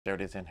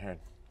Jody's in her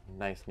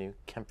nice new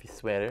comfy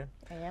sweater.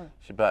 I am.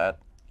 She bought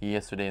it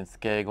yesterday in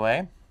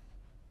Skagway.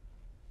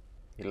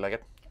 You like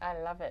it? I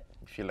love it.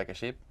 You feel like a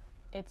sheep?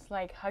 It's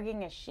like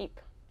hugging a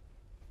sheep.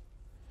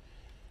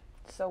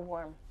 It's so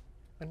warm.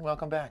 And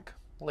welcome back,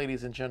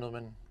 ladies and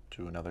gentlemen,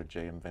 to another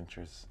JM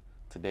Ventures.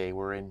 Today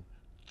we're in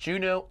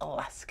Juneau,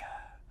 Alaska.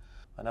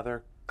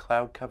 Another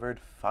cloud-covered,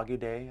 foggy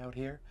day out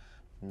here.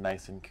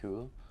 Nice and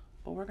cool.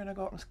 But we're gonna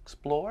go out and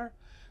explore.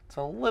 It's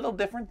a little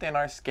different than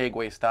our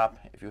Skagway stop.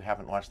 If you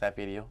haven't watched that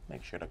video,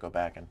 make sure to go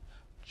back and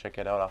check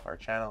it out off our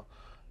channel.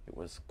 It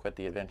was quite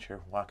the adventure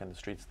walking the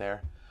streets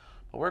there.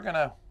 But we're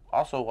gonna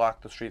also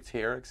walk the streets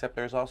here, except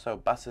there's also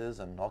buses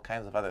and all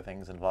kinds of other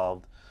things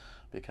involved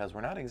because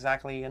we're not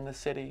exactly in the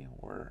city.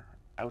 We're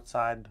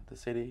outside the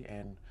city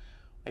and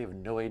I have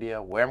no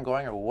idea where I'm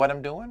going or what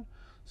I'm doing.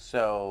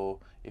 So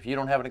if you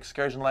don't have an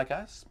excursion like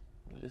us,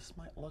 this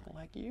might look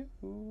like you.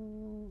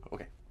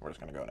 Okay, we're just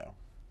gonna go now.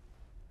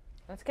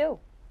 Let's go.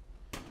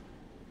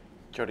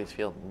 Jody's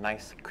feeling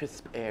nice,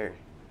 crisp air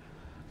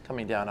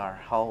coming down our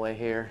hallway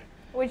here.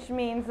 Which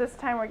means this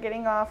time we're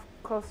getting off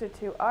closer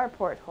to our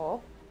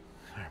porthole.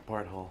 Our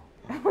porthole.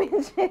 Which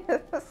is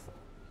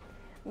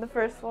the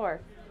first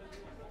floor.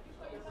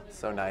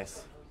 So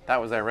nice. That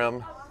was our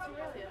room.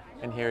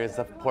 And here is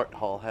the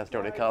porthole, as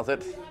Jody calls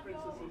it,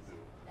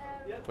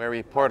 where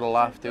we portal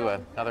off to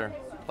another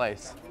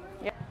place.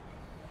 Yep.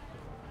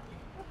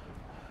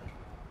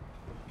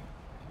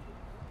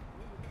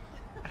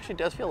 Actually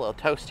does feel a little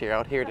toasty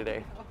out here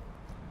today.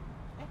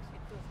 Actually,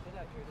 it feels good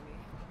out here to me.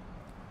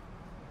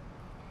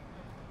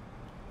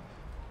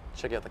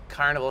 Check out the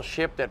carnival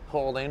ship that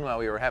pulled in while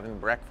we were having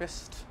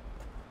breakfast.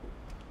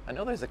 I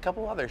know there's a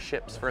couple other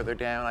ships further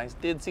down. I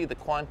did see the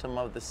Quantum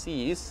of the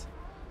Seas.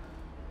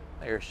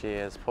 There she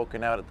is,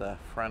 poking out at the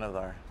front of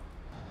our...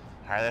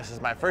 All right, this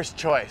is my first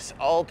choice.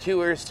 All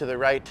tours to the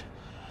right,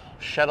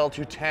 shuttle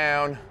to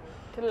town,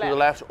 to the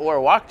left, or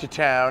walk to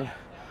town,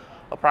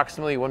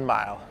 approximately 1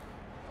 mile.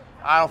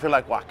 I don't feel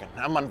like walking.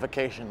 I'm on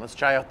vacation. Let's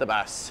try out the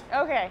bus.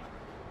 Okay.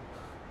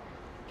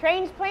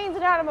 Trains, planes,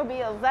 and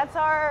automobiles. That's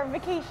our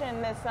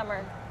vacation this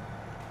summer.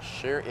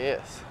 Sure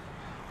is.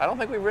 I don't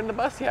think we've ridden a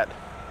bus yet.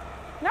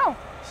 No.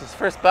 This is the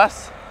first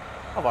bus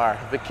of our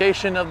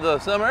vacation of the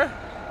summer.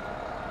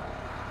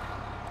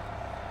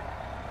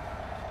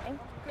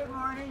 Good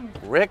morning.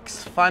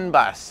 Rick's Fun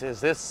Bus.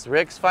 Is this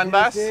Rick's Fun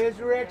Bus? This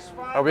is Rick's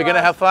Fun Are we Bus.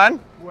 gonna have fun?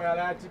 Well,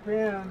 that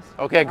depends.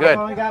 Okay, good. I've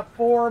only got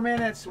 4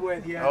 minutes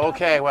with you.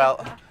 Okay,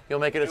 well, you'll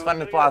make it as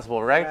fun as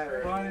possible, right?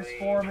 That fun is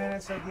 4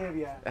 minutes I give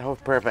you. Oh,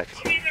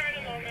 perfect.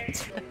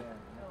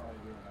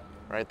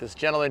 Right, this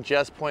gentleman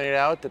just pointed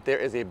out that there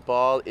is a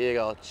bald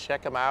eagle.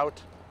 Check him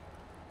out.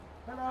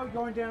 Hello,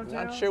 going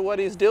downtown? Not sure what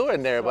he's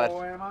doing there, but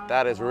So am I.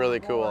 that is Come on really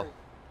board. cool.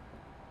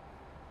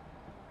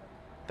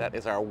 That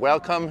is our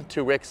welcome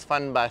to Rick's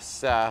Fun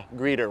Bus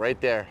greeter right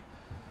there,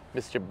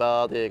 Mr.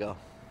 Bald Eagle.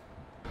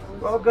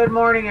 Well, good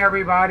morning,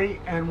 everybody,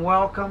 and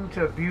welcome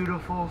to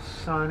beautiful,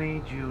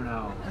 sunny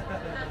Juneau.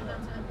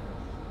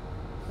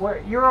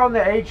 You're on the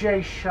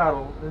AJ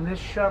shuttle, and this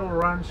shuttle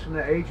runs from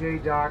the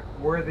AJ dock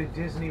where the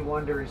Disney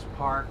Wonder is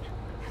parked.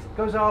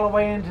 Goes all the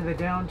way into the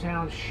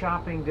downtown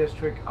shopping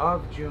district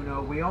of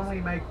Juneau. We only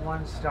make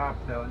one stop,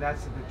 though, and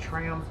that's at the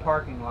tram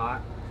parking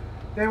lot.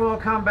 Then we'll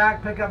come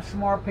back, pick up some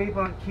more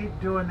people, and keep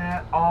doing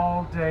that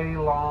all day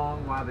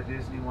long while the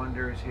Disney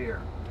Wonder is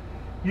here.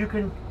 You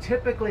can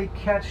typically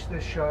catch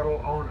the shuttle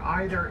on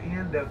either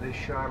end of the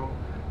shuttle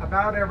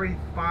about every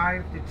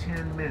 5 to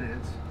 10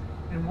 minutes.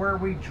 And where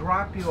we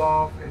drop you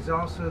off is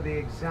also the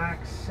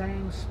exact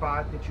same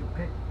spot that you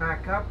pick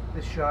back up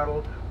the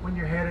shuttle when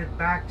you're headed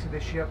back to the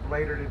ship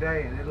later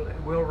today.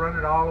 And we'll run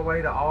it all the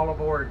way to all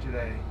aboard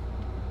today.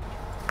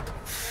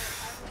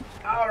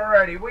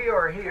 Alrighty, we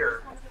are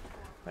here.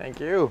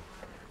 Thank you.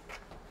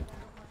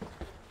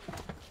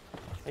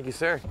 Thank you,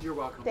 sir. You're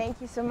welcome.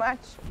 Thank you so much.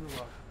 You're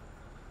welcome.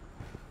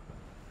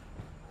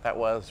 That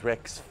was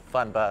Rick's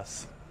Fun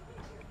Bus.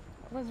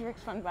 It was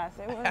Rick's Fun Bus.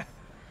 It was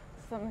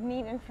some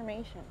neat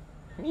information.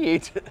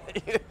 Neat.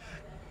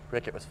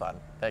 Rick, it was fun.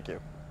 Thank you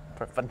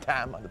for a fun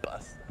time on the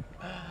bus.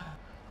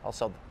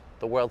 Also,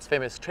 the world's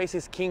famous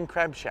Tracy's King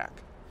Crab Shack.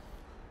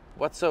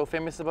 What's so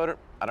famous about it?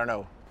 I don't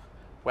know.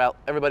 Well,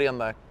 everybody on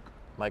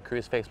my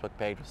cruise Facebook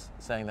page was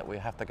saying that we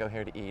have to go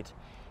here to eat.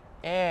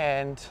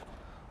 And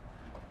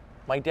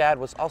my dad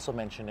was also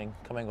mentioning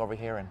coming over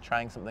here and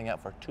trying something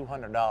out for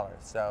 $200.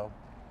 So,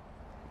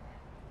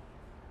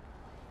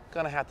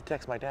 gonna have to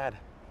text my dad.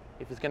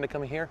 If he's gonna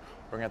come here,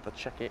 we're gonna have to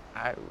check it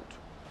out.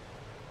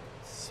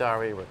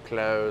 Sorry, we're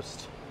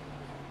closed.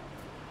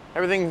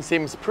 Everything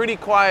seems pretty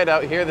quiet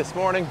out here this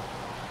morning.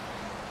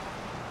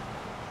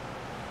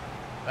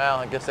 Well,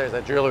 I guess there's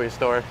a jewelry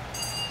store.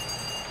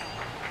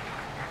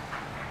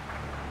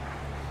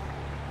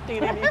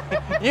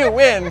 You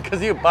win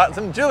because you bought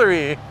some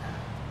jewelry.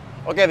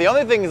 Okay, the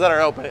only things that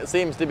are open, it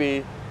seems to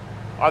be,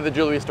 are the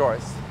jewelry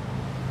stores.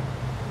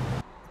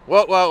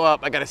 Whoa, whoa, whoa,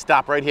 I gotta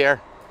stop right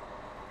here.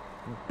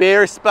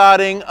 Bear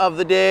spotting of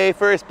the day,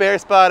 first bear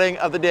spotting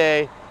of the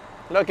day.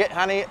 Look at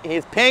honey,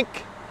 he's pink.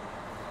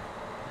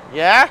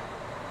 Yeah?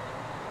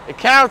 It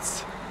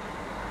counts.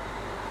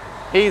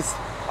 He's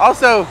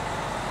also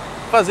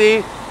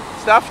fuzzy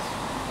stuffed.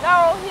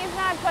 No, he's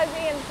not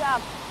fuzzy and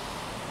stuff.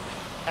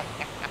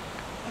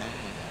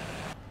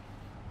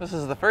 This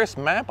is the first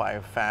map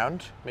I've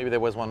found. Maybe there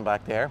was one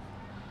back there.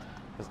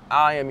 Because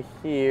I am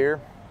here.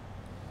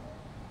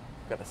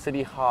 Got a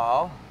city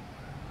hall.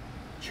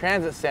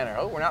 Transit center.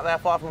 Oh, we're not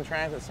that far from the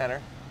transit center.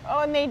 Oh,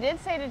 and they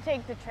did say to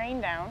take the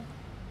train down.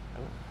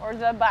 Or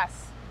the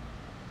bus.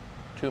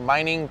 To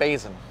Mining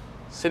Basin.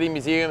 City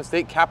Museum,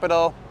 State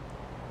Capitol,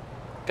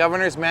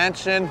 Governor's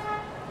Mansion,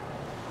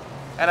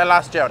 and I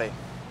lost Jody.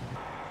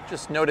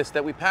 Just noticed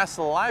that we passed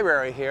the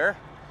library here.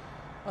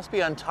 Must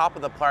be on top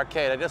of the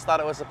parkade. I just thought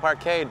it was the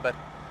parkade, but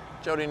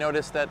Jody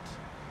noticed that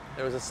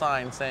there was a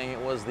sign saying it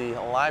was the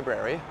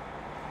library.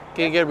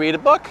 Can you read a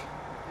book?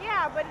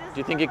 Yeah, but Do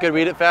you think you could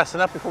read it fast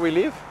enough before we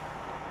leave?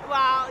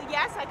 Well,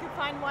 yes, I could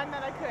find one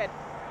that I could.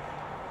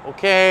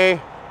 Okay.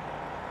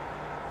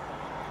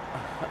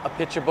 A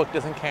picture book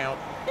doesn't count.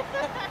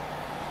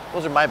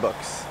 Those are my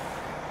books.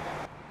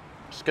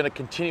 Just gonna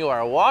continue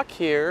our walk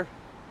here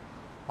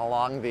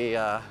along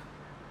the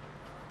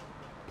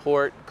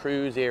port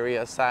cruise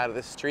area side of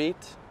the street.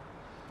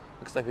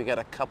 Looks like we got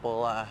a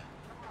couple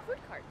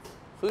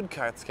food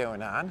carts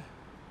going on.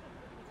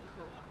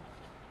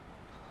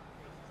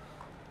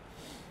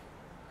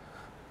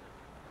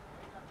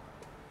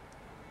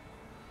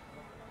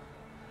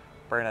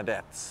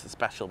 Bernadette's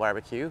special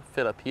barbecue,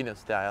 Filipino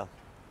style.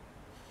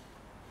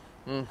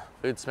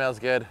 Food smells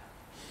good.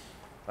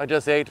 I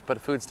just ate,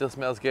 but food still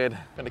smells good.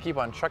 Gonna keep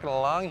on trucking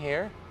along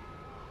here.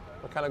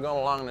 We're kind of going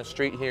along the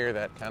street here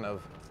that kind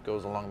of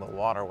goes along the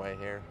waterway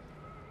here.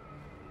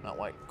 Not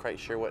quite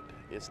sure what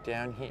is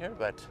down here,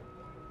 but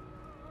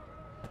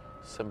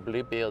some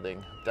blue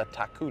building, the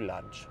Taku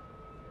Lodge.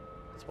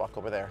 Let's walk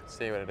over there,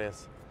 see what it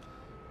is.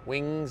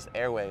 Wings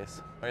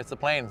Airways. Where's the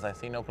planes? I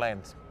see no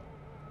planes.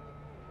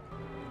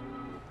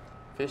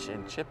 Fish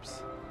and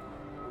chips.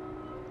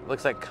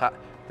 Looks like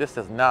this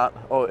does not,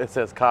 oh, it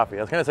says coffee.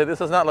 I was gonna say, this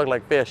does not look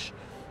like fish.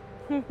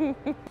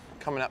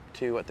 Coming up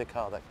to what they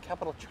call the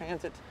Capital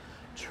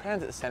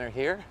Transit Center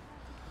here,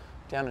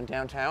 down in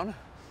downtown.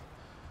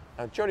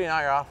 Now, Jody and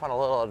I are off on a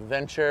little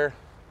adventure.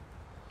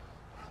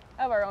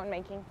 Of our own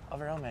making. Of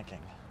our own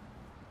making.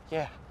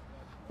 Yeah,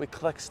 we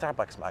collect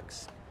Starbucks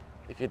mugs,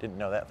 if you didn't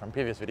know that from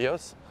previous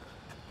videos.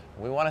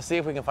 We wanna see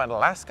if we can find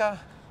Alaska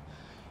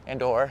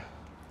and or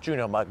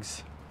Juneau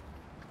mugs.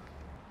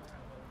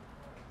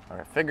 All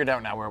right, figured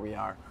out now where we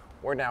are.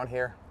 We're down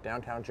here,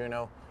 downtown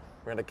Juneau.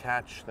 We're gonna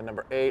catch the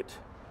number 8,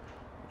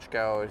 which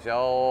goes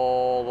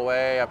all the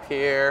way up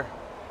here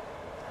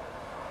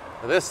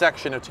to this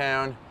section of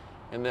town,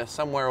 and then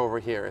somewhere over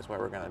here is where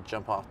we're gonna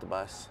jump off the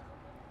bus.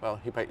 Well,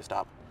 he might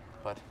stop,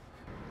 but.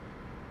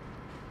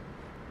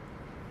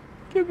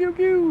 Pew, pew,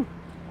 pew.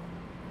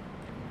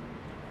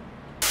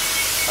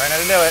 All right, now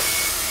to do it.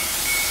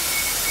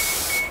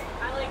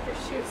 I like your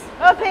shoes.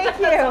 Oh, thank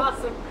you. That's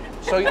awesome.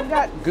 So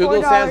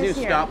Google says you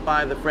stopped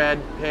by the Fred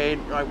paid.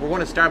 We're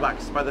going to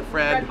Starbucks by the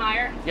Fred. Fred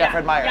Meyer? Yeah,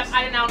 Fred Meyer's. Yep,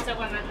 I announced it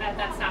when at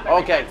that stop.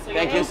 Okay, So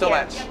thank you so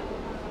much. Yep.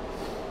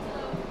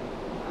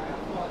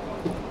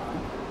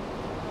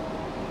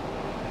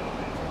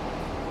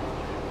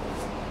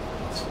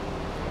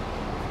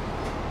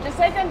 Just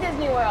like on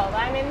Disney World,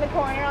 I'm in the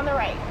corner on the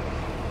right.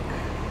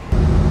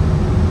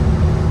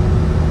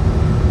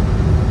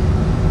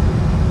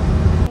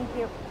 Thank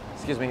you.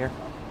 Excuse me here.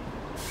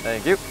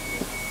 Thank you.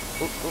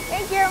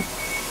 Thank you.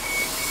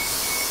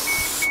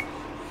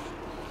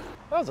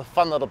 That was a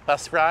fun little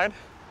bus ride.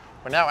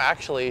 We're now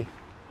actually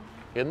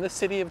in the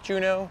city of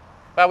Juneau.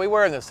 Well, we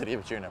were in the city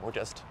of Juneau. We're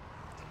just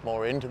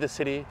more into the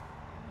city.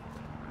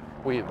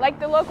 Like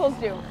the locals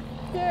do.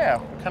 Yeah,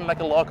 we're kind of like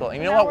a local. And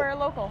you know Now what? we're a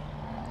local.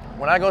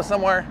 When I go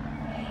somewhere,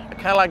 I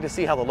kind of like to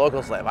see how the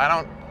locals live.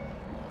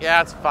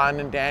 Yeah, it's fun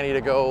and dandy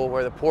to go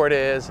where the port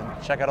is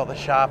and check out all the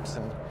shops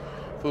and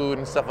food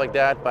and stuff like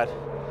that, but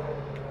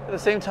at the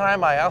same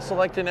time, I also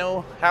like to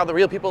know how the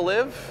real people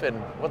live and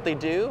what they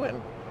do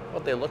and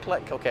what they look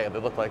like. Okay, they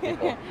look like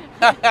people.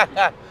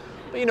 But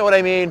you know what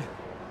I mean.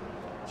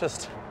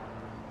 Just,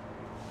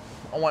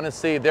 I want to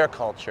see their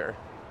culture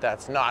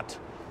that's not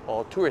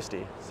all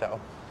touristy. So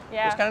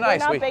Yeah, it's kind of nice.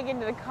 We're not big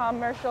into the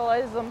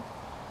commercialism.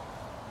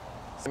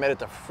 I made it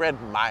to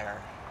Fred Meyer.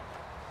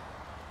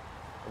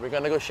 Are we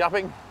going to go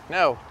shopping?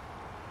 No.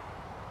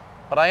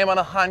 But I am on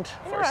a hunt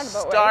In a for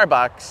roundabout way.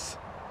 Starbucks.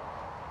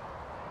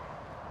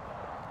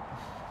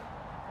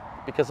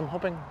 Because I'm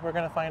hoping we're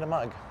gonna find a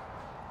mug.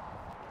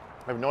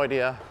 I have no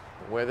idea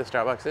where the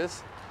Starbucks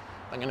is.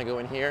 I'm gonna go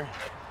in here,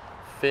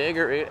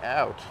 figure it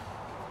out.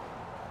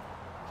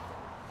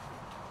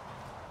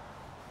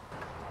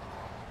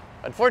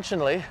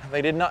 Unfortunately,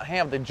 they did not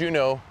have the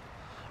Juneau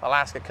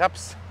Alaska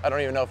cups. I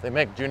don't even know if they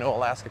make Juneau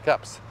Alaska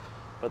cups,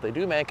 but they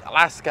do make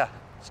Alaska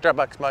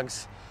Starbucks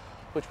mugs,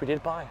 which we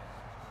did buy.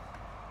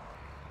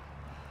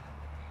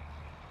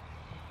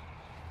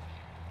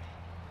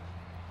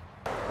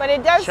 But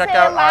it does Check say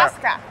out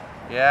Alaska.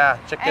 Yeah,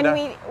 check it out.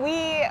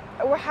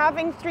 And we're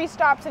having 3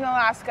 stops in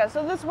Alaska,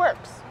 so this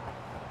works.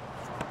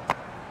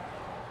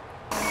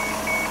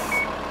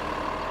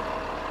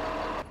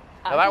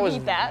 Now I could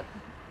eat that.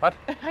 What?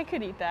 I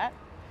could eat that.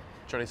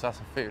 Jody saw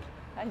some food.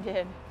 I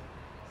did.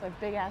 It's like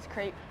big ass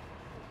crepe.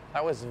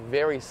 That was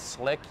very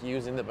slick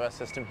using the bus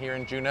system here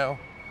in Juneau.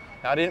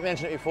 Now, I didn't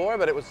mention it before,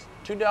 but it was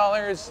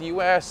 $2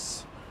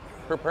 US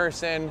per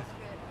person,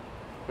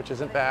 which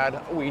isn't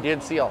bad. We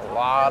did see a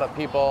lot of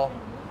people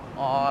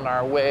on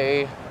our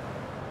way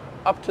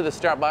up to the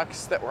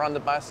Starbucks that were on the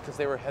bus because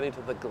they were heading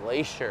to the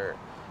glacier.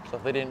 So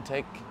if they didn't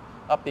take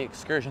up the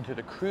excursion through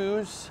the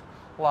cruise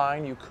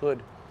line, you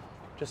could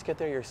just get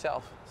there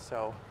yourself.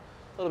 So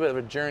a little bit of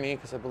a journey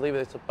because I believe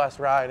it's a bus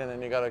ride and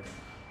then you gotta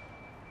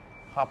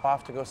hop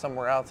off to go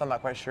somewhere else. I'm not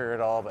quite sure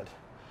at all, but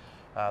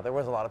there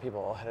was a lot of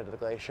people headed to the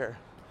glacier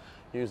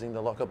using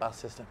the local bus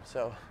system.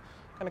 So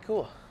kind of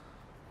cool.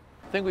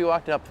 I think we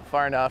walked up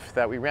far enough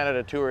that we ran out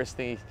of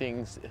touristy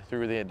things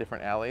through the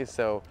different alleys.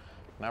 So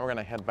now we're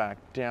gonna head back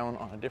down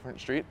on a different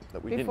street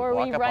that we didn't walk up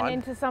on. Before we run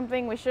into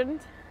something we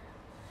shouldn't.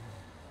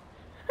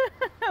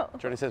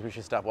 Jody says we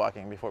should stop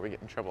walking before we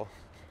get in trouble.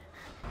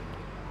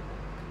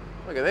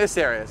 Look at this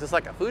area. Is this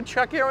like a food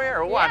truck area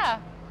or what? Yeah.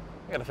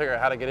 I gotta figure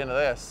out how to get into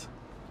this.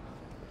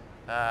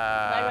 Like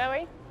that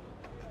way?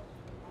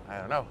 I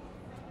don't know.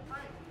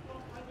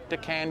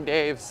 Deccan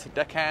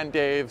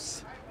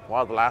Dave's,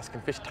 Wild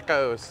Alaskan Fish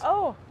Tacos.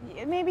 Oh,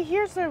 maybe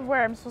here's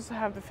where I'm supposed to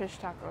have the fish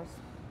tacos.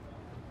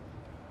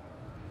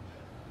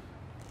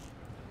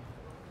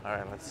 All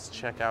right, let's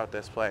check out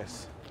this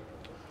place.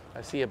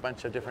 I see a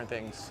bunch of different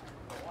things.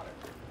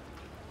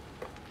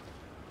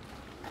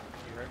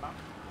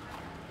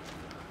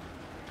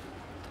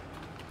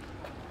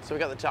 So we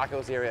got the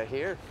tacos area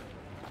here.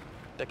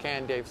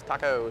 Deccan Dave's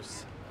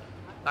Tacos.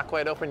 Not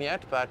quite open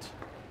yet, but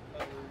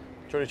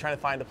Jordy's trying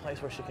to find a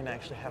place where she can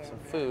actually have some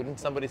food. And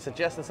somebody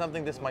suggested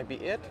something. This might be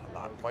it. I'm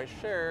not quite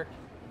sure.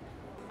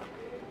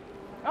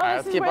 Oh, All right,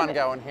 let's keep on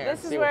going here.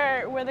 This is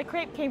where the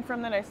crepe came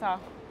from that I saw.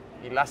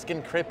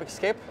 Alaskan Crepe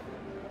Escape.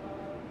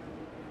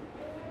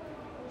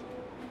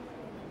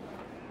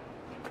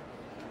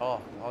 Oh,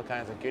 all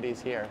kinds of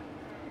goodies here.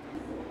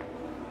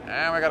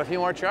 And we got a few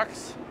more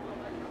trucks.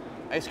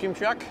 Ice cream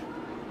truck.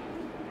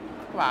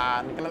 Come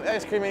on, you can have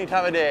ice cream any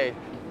time of day.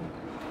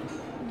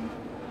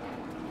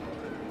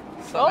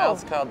 Something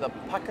else called the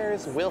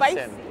Puckers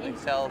Wilson. Spicy They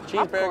sell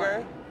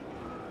cheeseburger,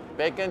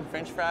 bacon,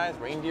 french fries,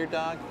 reindeer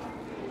dog.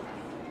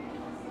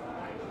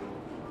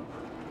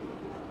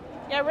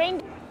 Yeah,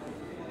 reindeer.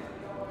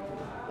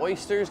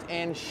 Oysters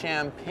and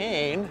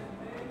champagne.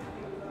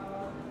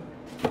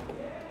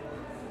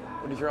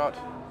 What did you throw out?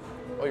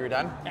 Oh, you're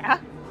done? Yeah.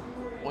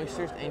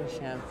 Oysters and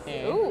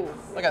champagne. Ooh.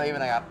 Look at that,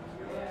 even I got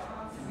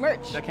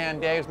Merch. Deccan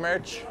Dave's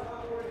merch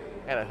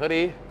and a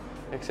hoodie,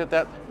 except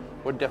that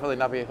would definitely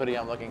not be a hoodie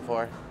I'm looking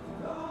for.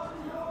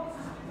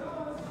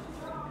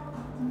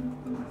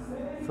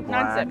 It's a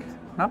black.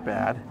 Non-zipped. Not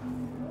bad,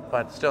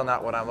 but still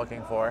not what I'm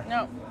looking for.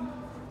 No.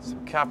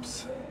 Some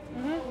cups.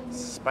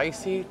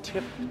 Spicy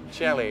tip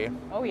jelly.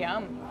 Oh,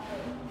 yum.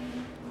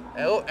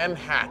 Oh, and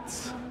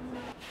hats.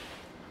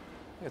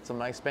 Got some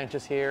nice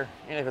benches here,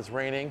 and if it's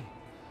raining,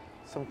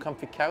 some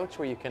comfy couch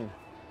where you can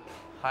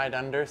hide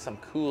under some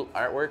cool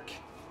artwork.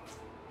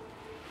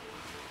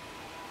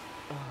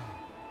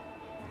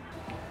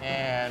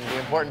 And the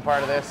important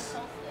part of this,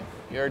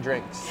 your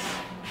drinks.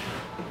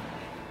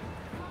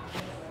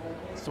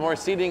 Some more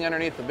seating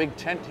underneath the big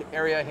tent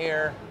area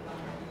here.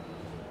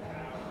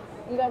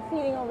 You got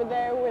seating over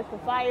there with the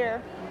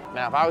fire.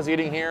 Now, if I was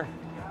eating here,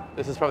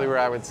 this is probably where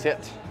I would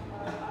sit.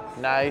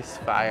 Nice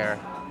fire.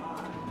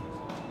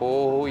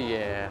 Oh,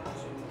 yeah.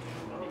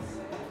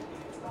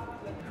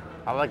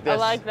 I like this. I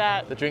like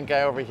that. The drink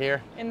guy over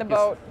here. In the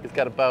boat. He's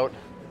got a boat.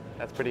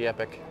 That's pretty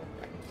epic.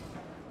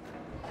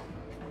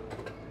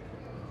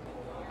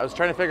 I was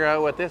trying to figure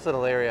out what this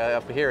little area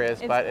up here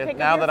is, but pick up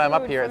now your that I'm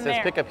up food here, it from says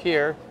there. pick up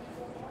here,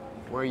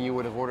 where you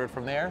would have ordered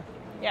from there.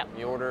 Yeah.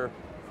 You order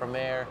from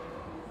there.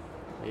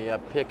 You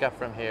pick up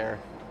from here.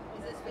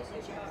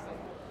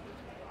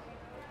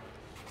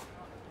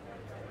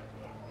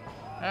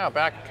 Now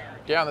back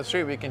down the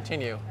street we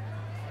continue.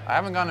 I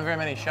haven't gone to very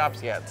many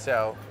shops yet,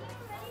 so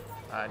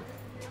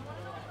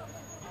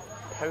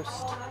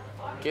post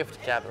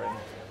gift gathering.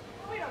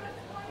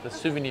 The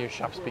souvenir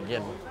shops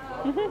begin.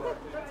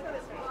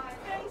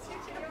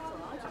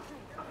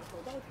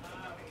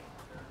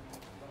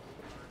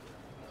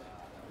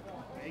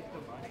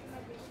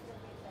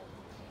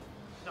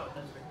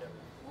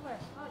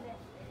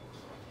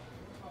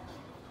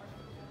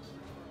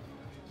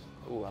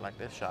 Ooh, I like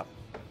this shop.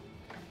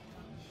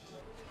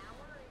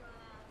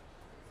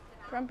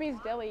 Grumpy's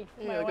Deli.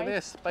 Yeah, look at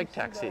this, bike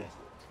taxi.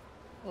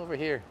 Over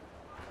here,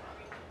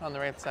 on the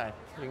right side.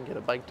 You can get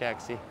a bike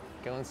taxi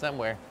going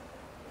somewhere.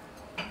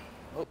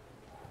 Oh.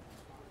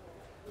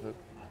 Ooh,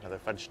 another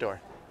fudge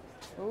store.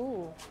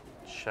 Ooh.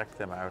 Check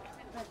them out.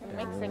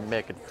 Mixing.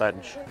 Making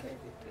fudge.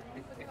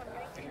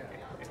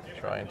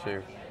 Trying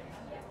to.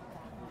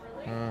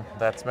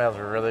 That smells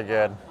really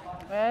good.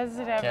 As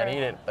it ever. Can't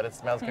eat it, but it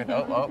smells good.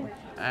 Oh,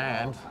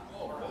 and,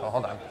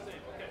 hold on.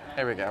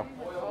 There we go.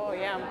 Oh,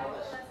 yum.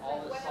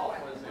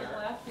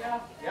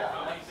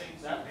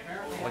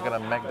 Look at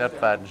them make that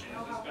fudge.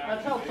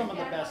 That's how some of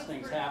the best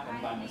things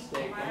happen, by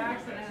mistake.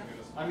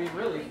 I mean,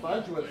 really,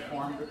 fudge was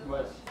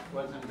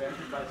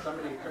invented by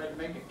somebody who tried to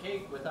make a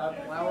cake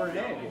without flour and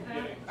egg.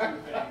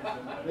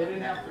 They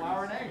didn't have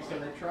flour and egg, so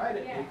they tried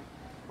it. They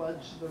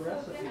fudged the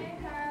recipe.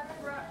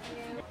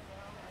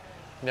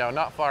 Now,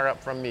 not far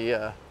up from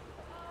the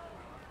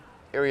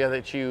area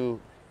that you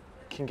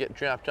can get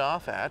dropped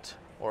off at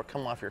or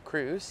come off your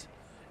cruise,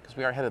 because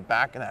we are headed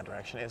back in that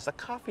direction, is a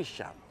coffee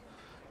shop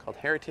called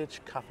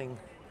Heritage Coffee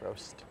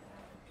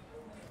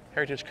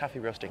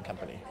Roasting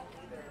Company.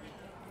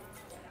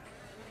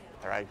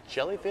 All right,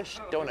 jellyfish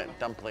donut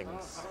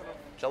dumplings.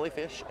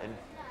 Jellyfish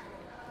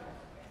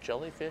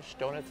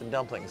donuts and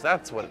dumplings.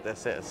 That's what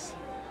this is.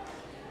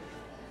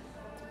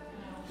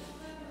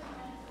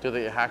 Do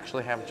they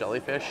actually have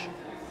jellyfish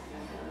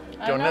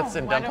donuts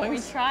and dumplings? Why don't we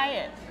try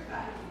it?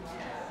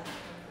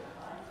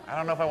 I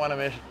don't know if I want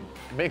to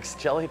mix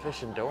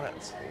jellyfish and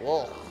donuts.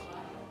 Ugh.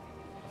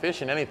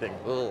 Fish and anything.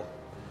 Ugh.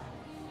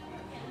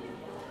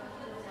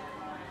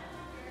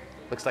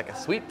 Looks like a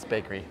sweets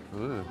bakery.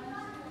 Ooh.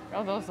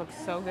 Oh, those look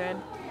so good.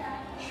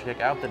 Check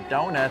out the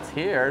donuts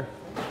here.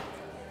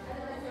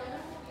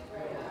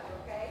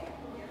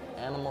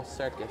 Animal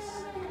Circus.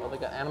 Oh, they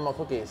got animal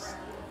cookies.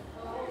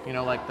 You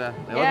know, like they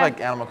look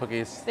like animal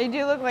cookies. They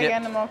do look like Dipped.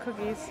 animal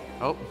cookies.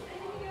 Oh.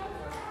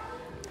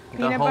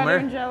 Peanut butter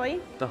and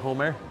jelly. The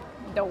Homer.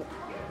 Dope.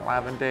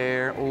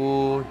 Lavender.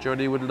 Oh,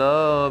 Jody would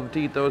love to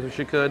eat those if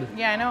she could.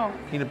 Yeah, I know.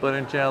 Peanut butter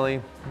and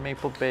jelly,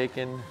 maple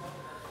bacon,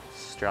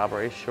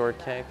 strawberry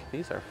shortcake.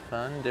 These are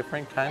fun,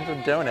 different kinds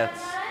of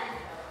donuts.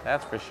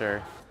 That's for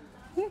sure.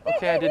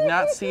 Okay, I did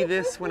not see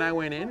this when I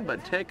went in,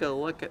 but take a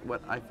look at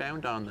what I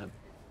found on the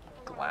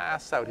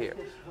glass out here.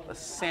 A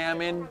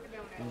salmon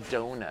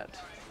donut.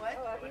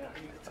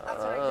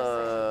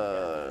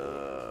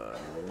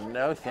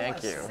 No,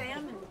 thank you.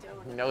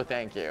 No,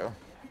 thank you.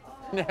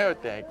 No,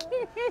 thank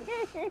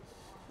you.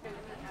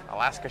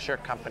 Alaska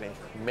Shirt Company.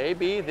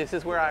 Maybe this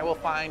is where I will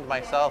find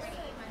myself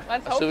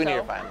a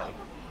souvenir finally.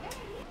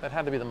 That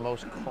had to be the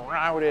most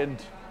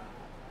crowded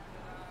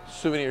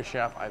souvenir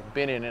shop I've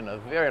been in a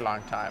very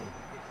long time.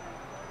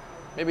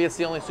 Maybe it's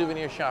the only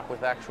souvenir shop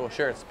with actual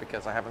shirts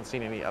because I haven't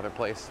seen any other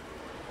place.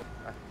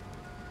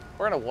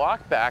 We're gonna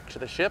walk back to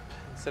the ship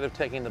instead of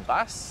taking the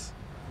bus.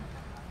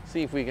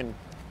 See if we can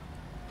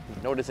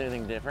notice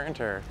anything different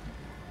or...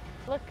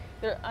 Look,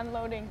 they're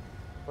unloading.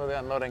 What are they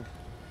unloading?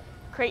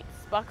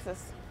 Crates,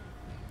 boxes.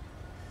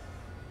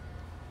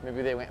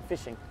 Maybe they went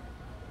fishing.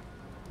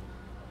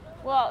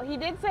 Well, he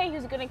did say he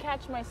was gonna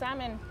catch my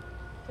salmon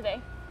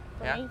today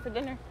for me for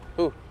dinner.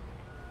 Who?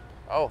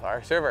 Oh,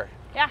 our server.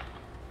 Yeah.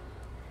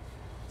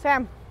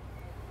 Sam.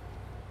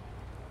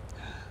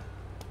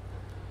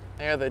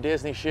 There the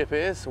Disney ship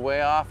is,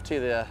 way off to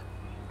the,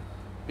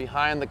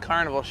 behind the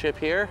Carnival ship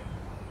here.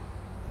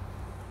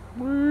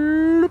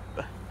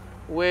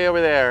 Way over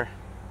there.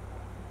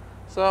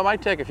 So it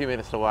might take a few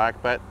minutes to walk,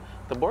 but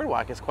the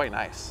boardwalk is quite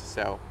nice,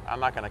 so I'm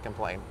not gonna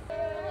complain.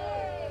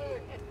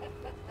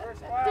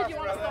 Did you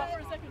want to stop for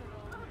a second?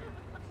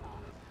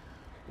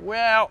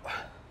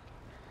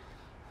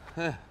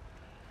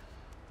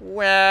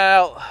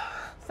 Well,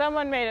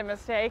 Someone made a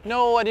mistake.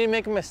 no, I didn't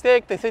make a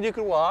mistake. They said you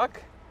could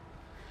walk.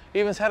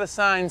 Even had a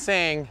sign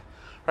saying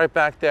right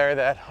back there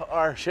that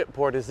our ship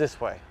port is this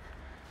way.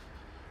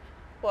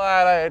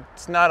 But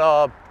it's not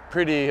all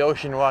pretty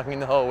ocean walking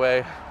the whole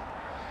way.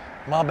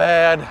 My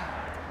bad.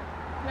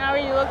 Now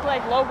we look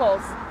like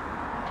locals.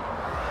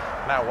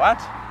 Now what?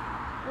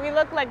 We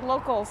look like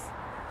locals.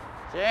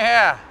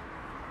 Yeah.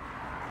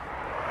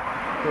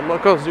 The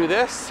locals do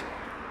this.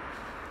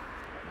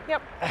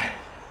 Yep.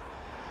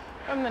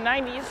 From the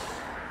 90s.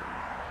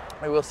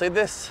 I will say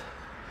this.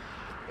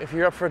 If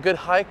you're up for a good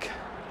hike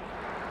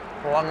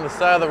along the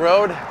side of the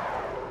road,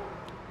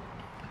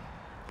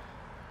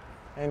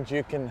 and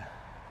you can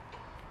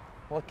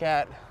look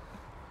at,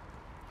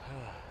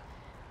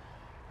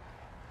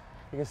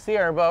 you can see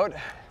our boat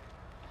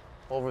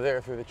over there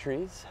through the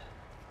trees.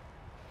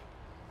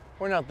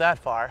 We're not that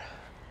far.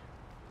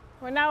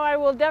 Well, now I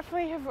will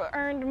definitely have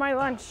earned my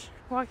lunch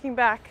walking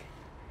back.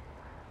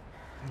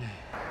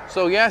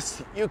 So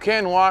yes, you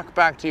can walk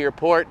back to your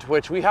port,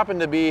 which we happen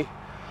to be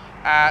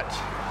at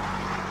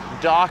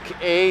Dock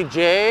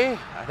AJ.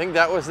 I think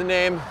that was the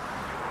name.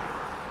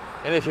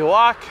 And if you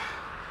walk,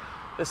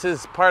 this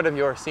is part of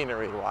your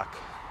scenery walk.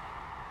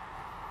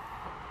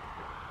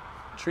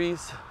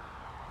 Trees,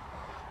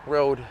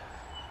 road,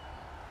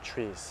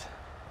 trees.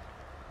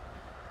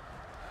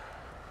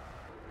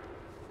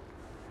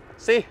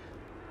 See?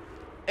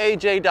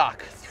 AJ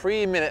Dock,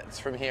 3 minutes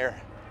from here.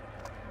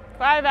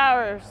 5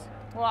 hours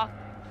walk.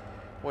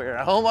 We're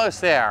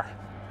almost there.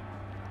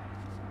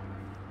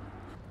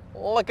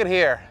 Look at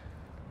here.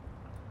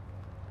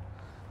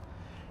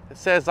 It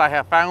says I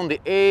have found the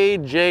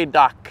AJ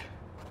Dock.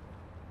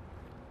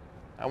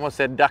 I almost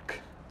said duck.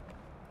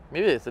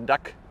 Maybe it's a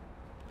duck.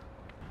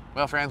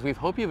 Well, friends, we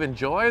hope you've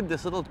enjoyed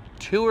this little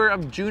tour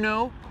of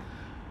Juneau.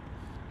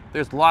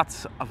 There's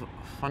lots of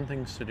fun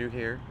things to do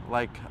here.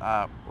 Like,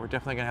 we're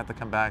definitely gonna have to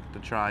come back to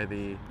try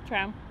the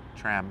Tram.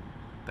 tram,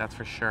 that's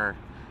for sure.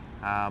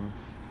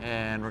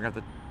 And we're gonna have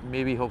to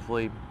maybe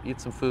hopefully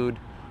eat some food.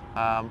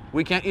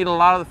 We can't eat a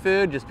lot of the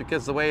food just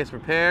because of the way it's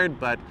prepared,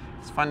 but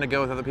it's fun to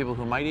go with other people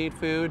who might eat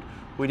food.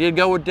 We did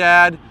go with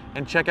Dad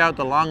and check out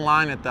the long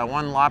line at the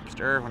one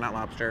lobster, well, not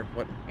lobster,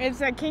 what?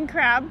 It's a king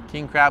crab.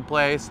 King crab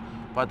place.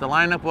 But the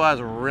lineup was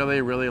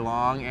really, really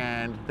long,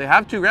 and they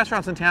have 2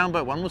 restaurants in town,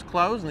 but one was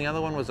closed and the other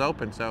one was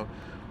open, so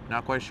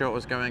not quite sure what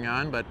was going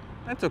on, but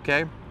that's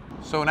okay.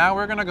 So now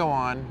we're gonna go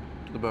on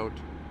to the boat,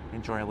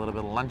 enjoy a little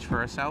bit of lunch for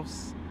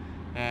ourselves,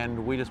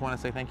 and we just want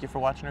to say thank you for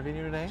watching our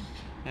video today,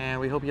 and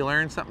we hope you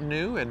learned something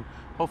new, and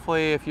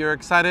hopefully if you're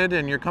excited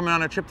and you're coming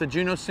on a trip to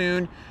Juneau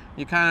soon,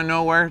 you kind of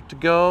know where to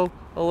go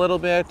a little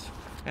bit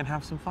and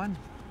have some fun.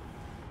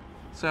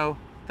 So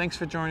thanks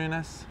for joining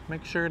us.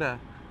 Make sure to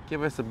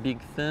give us a big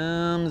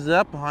thumbs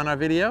up on our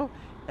video,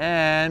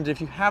 and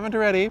if you haven't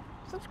already,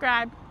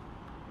 Subscribe.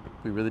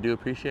 we really do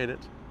appreciate it.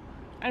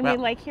 And Well-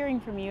 we like hearing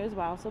from you as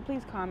well, so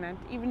please comment,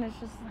 even if it's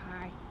just a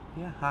hi.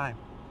 Yeah, hi.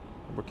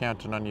 We're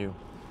counting on you.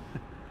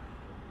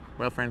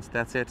 Well, friends,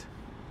 that's it.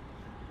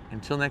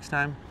 Until next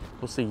time,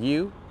 we'll see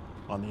you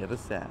on the other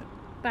side.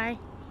 Bye.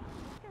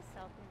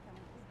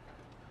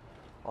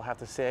 I'll have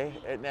to say,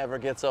 it never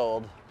gets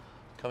old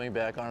coming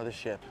back onto the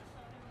ship.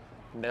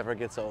 Never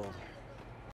gets old.